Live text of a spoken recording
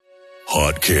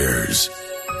Hot Cares,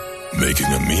 making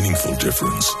a meaningful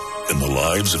difference in the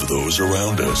lives of those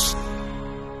around us.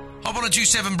 Hot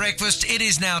 102.7 Breakfast. It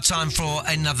is now time for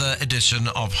another edition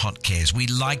of Hot Cares. We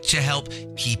like to help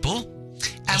people,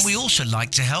 and we also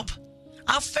like to help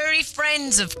our furry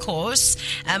friends, of course,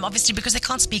 obviously because they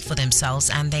can't speak for themselves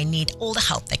and they need all the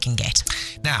help they can get.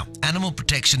 Now, Animal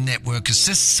Protection Network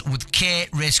assists with care,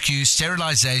 rescue,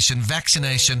 sterilisation,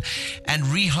 vaccination and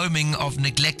rehoming of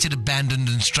neglected, abandoned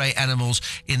and stray animals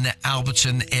in the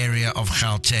Alberton area of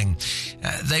Gauteng.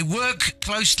 They work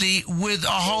closely with a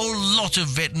whole lot of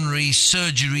veterinary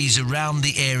surgeries around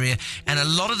the area, and a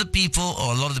lot of the people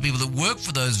that work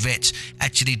for those vets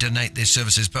actually donate their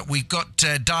services. But we've got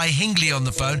Di Hingley on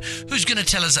the phone, who's going to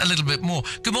tell us a little bit more.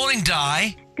 Good morning,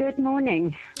 Di. Good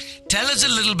morning. Tell us a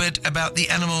little bit about the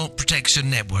Animal Protection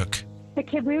Network.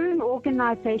 Okay, we're an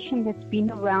organisation that's been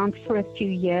around for a few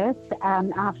years.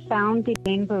 Our founding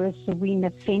member is Serena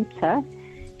Fenter.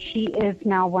 She is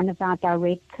now one of our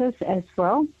directors as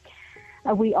well.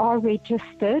 We are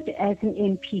registered as an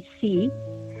NPC,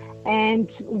 and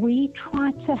we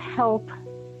try to help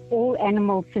all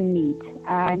animals in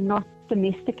need, not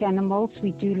domestic animals.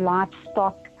 We do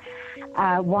livestock,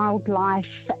 wildlife,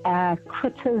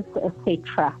 critters,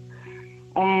 etc.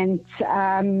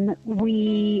 And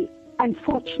we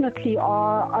unfortunately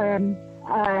are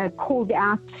called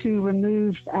out to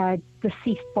remove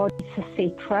deceased bodies,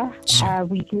 etc.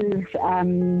 We do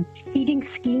feeding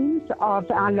schemes of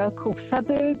our local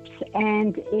suburbs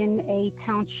and in a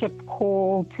township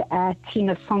called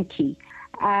Tinosonki.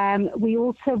 We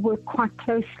also work quite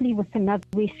closely with another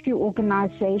rescue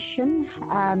organisation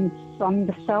from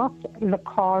the south,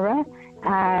 Lakara.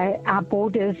 Our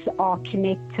borders are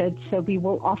connected, so we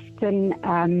will often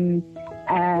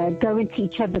go into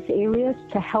each other's areas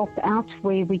to help out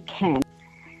where we can.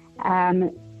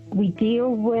 We deal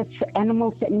with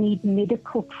animals that need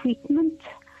medical treatment.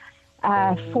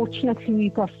 Fortunately,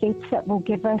 we've got vets that will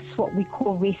give us what we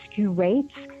call rescue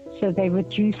rates, so they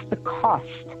reduce the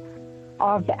cost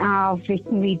of our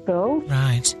veterinary bills,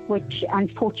 right, which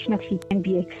unfortunately can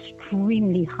be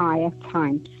extremely high at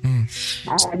times.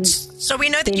 So we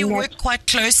know that you work quite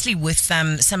closely with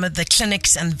some of the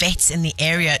clinics and vets in the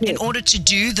area. Yes. In order to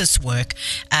do this work,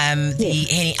 the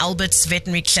Henny Alberts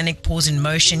Veterinary Clinic, Paws in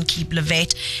Motion, Keebler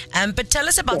Vet. But tell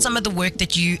us about some of the work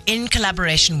that you, in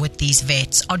collaboration with these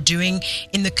vets, are doing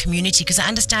in the community, because I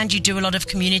understand you do a lot of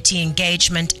community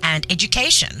engagement and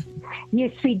education.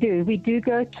 Yes, we do. We do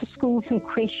go to schools and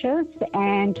creches,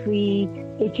 and we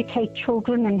educate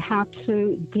children on how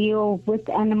to deal with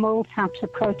animals, how to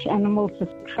approach animals,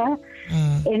 etc.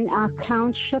 In our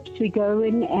townships, we go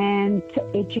in and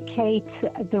educate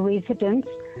the residents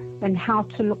on how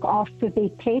to look after their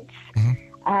pets.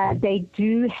 They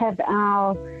do have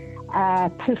our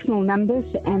personal numbers,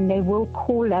 and they will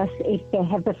call us if they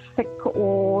have a sick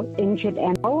or injured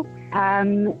animal.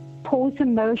 Paws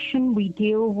in Motion, we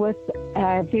deal with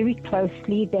very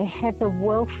closely. They have a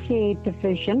welfare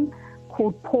division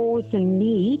called Paws in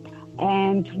Need,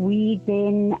 and we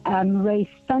then raise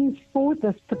funds for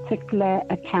this particular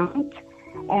account.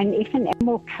 And if an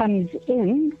animal comes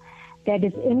in that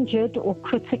is injured or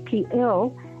critically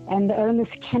ill and the owners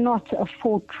cannot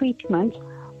afford treatment,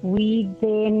 we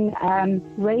then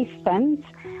raise funds,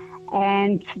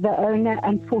 and the owner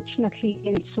unfortunately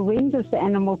then surrenders the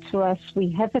animal to us.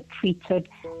 We have it treated,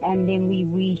 and then we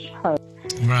rehome.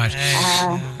 Right.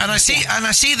 And I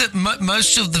see that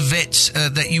most of the vets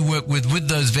that you work with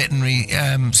those veterinary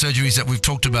surgeries that we've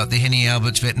talked about, the Henny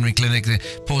Alberts Veterinary Clinic, the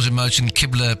Paws in Motion,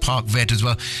 Keebler Park Vet as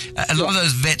well, a lot of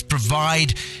those vets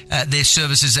provide their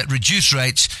services at reduced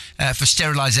rates for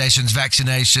sterilizations,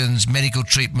 vaccinations, medical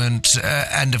treatment,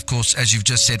 and of course, as you've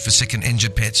just said, for sick and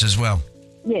injured pets as well.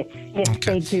 Yes,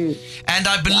 okay. They do. And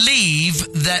I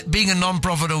believe that being a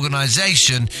non-profit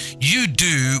organisation, you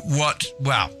do what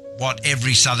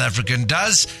every South African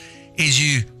does, is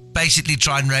you basically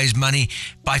try and raise money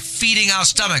by feeding our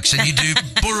stomachs. And you do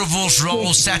boerewors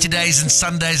rolls Saturdays and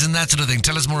Sundays and that sort of thing.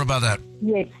 Tell us more about that.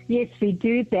 Yes, we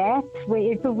do that.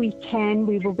 Wherever we can,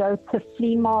 we will go to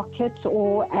flea markets,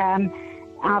 or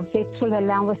our vets will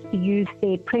allow us to use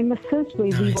their premises where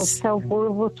we will sell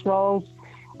boerewors rolls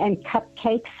and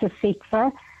cupcakes,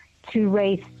 etc., to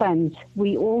raise funds.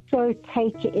 We also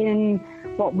take in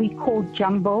what we call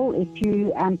jumble. If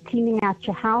you are cleaning out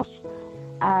your house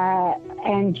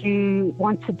and you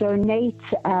want to donate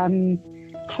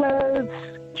clothes,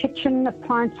 kitchen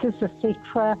appliances,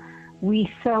 etc.,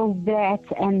 we sell that,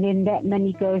 and then that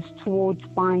money goes towards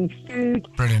buying food.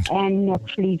 Brilliant. And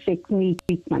naturally veterinary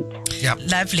treatment. Yeah.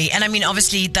 Lovely. And I mean,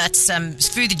 obviously, that's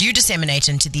food that you disseminate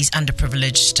into these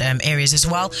underprivileged areas as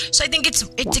well. So I think it's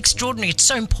extraordinary. It's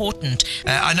so important.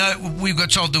 I know we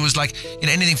got told there was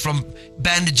anything from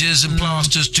bandages and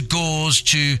plasters to gauze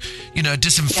to,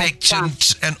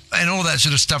 disinfectant and all that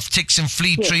sort of stuff, ticks and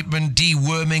flea treatment,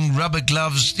 deworming, rubber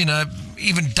gloves,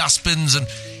 even dustbins and,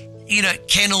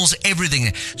 kennels,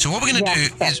 everything. So what we're going to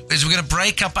do is we're going to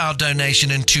break up our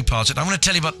donation in two parts. And I'm going to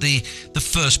tell you about the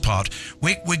first part.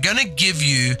 We're going to give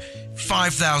you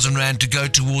 5,000 Rand to go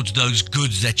towards those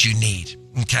goods that you need.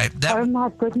 Okay. Oh my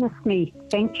goodness me.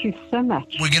 Thank you so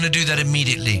much. We're going to do that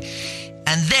immediately.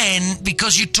 And then,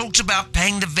 because you talked about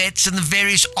paying the vets and the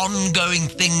various ongoing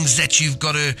things that you've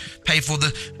got to pay for,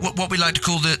 what we like to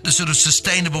call the sort of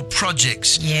sustainable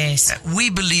projects. Yes. We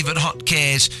believe at Hot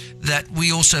Cares that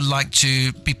we also like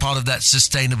to be part of that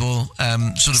sustainable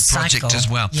sort of project as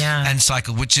well. Yeah. And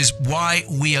cycle, which is why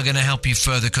we are going to help you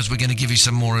further, because we're going to give you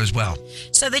some more as well.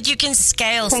 So that you can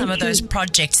scale some of those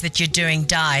projects that you're doing,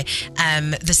 Di.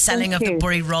 The selling of the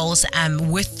Borie rolls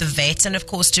with the vets, and of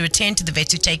course to attend to the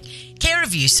vets who take care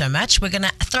of you so much. We're going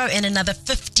to throw in another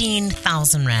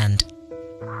 15,000 Rand.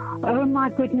 Oh my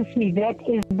goodness me, that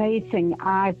is amazing.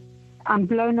 I'm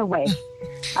blown away.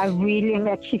 I really am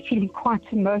actually feeling quite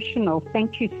emotional.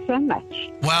 Thank you so much.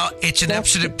 Well, it's an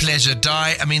absolute pleasure,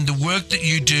 Di. I mean, the work that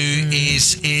you do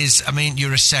is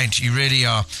you're a saint. You really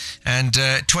are. And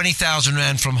 20,000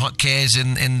 Rand from Hot Cares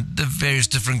in the various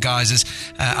different guises,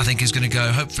 I think is going to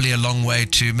go hopefully a long way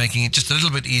to making it just a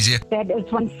little bit easier. That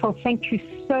is wonderful. Thank you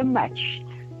so much.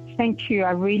 Thank you.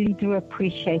 I really do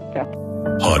appreciate that.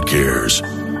 Hot Cares,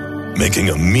 making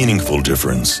a meaningful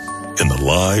difference in the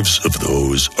lives of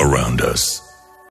those around us.